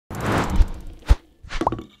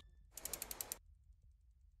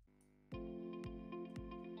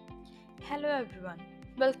Hello everyone,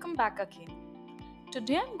 welcome back again.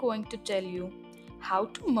 Today I'm going to tell you how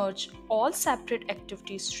to merge all separate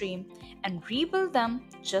activity stream and rebuild them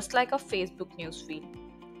just like a Facebook newsfeed.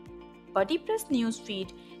 BuddyPress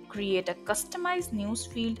Newsfeed create a customized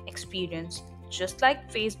newsfeed experience just like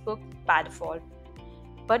Facebook by default.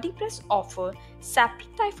 BuddyPress offer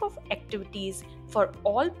separate type of activities for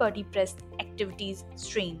all BuddyPress activities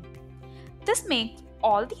stream. This makes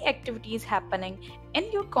all the activities happening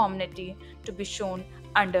in your community to be shown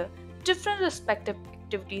under different respective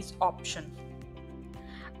activities option.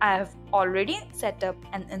 I have already set up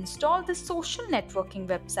and installed the social networking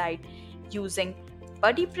website using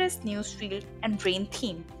BuddyPress Newsfeed and Rain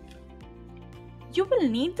theme. You will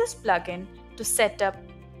need this plugin to set up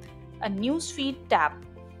a newsfeed tab.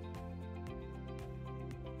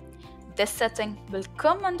 This setting will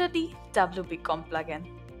come under the WBCom plugin.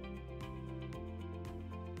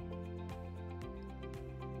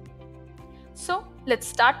 So let's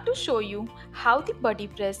start to show you how the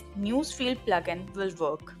BuddyPress Newsfeed plugin will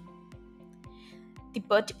work. The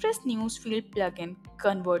BuddyPress Newsfeed plugin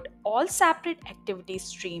convert all separate activity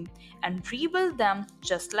stream and rebuild them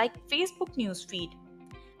just like Facebook newsfeed.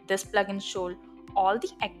 This plugin shows all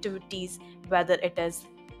the activities whether it is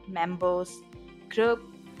members, group,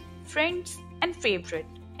 friends and favorite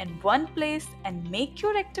in one place and make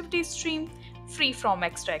your activity stream free from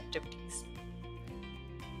extra activities.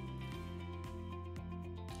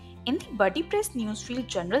 In the BuddyPress Newsfeed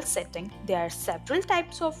general setting, there are several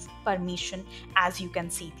types of permission as you can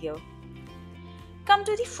see here. Come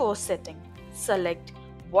to the first setting. Select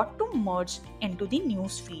what to merge into the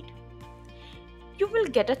newsfeed. You will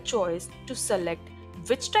get a choice to select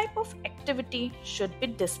which type of activity should be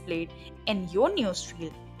displayed in your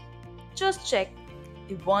newsfeed. Just check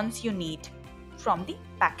the ones you need from the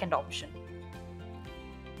backend option.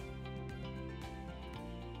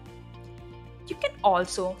 You can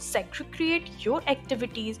also segregate your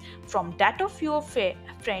activities from that of your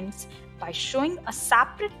friends by showing a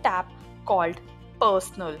separate tab called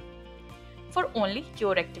Personal for only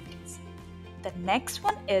your activities. The next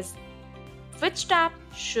one is which tab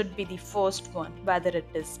should be the first one, whether it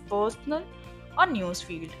is Personal or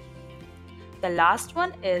Newsfeed. The last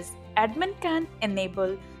one is admin can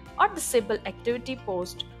enable or disable activity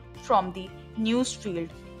post from the newsfeed,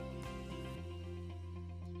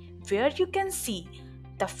 where you can see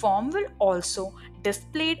the form will also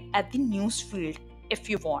displayed at the newsfeed if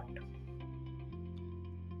you want.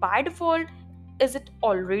 By default, is it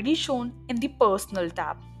already shown in the Personal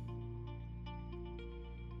tab.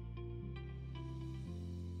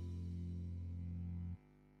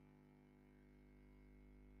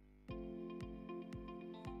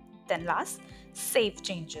 Then last, save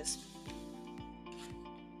changes.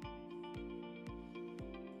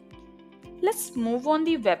 Let's move on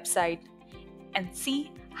the website and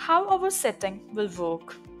see how our setting will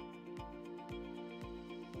work.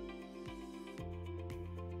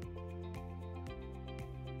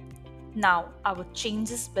 Now our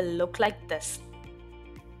changes will look like this.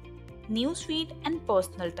 Newsfeed and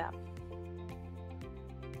Personal tab.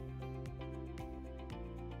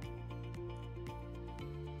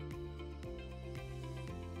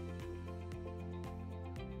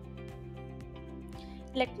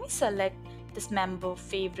 Let me select this member,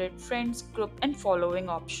 favorite, friends, group and following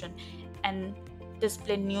option and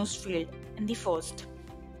display newsfeed in the first.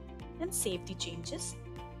 Then save the changes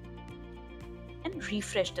and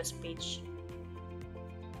refresh this page.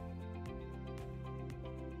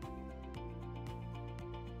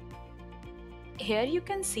 Here you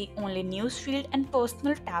can see only newsfeed and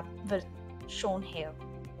Personal tab were shown here.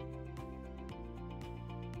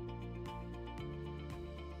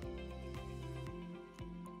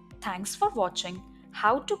 Thanks for watching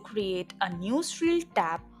how to create a newsfeed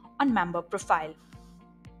tab on member profile.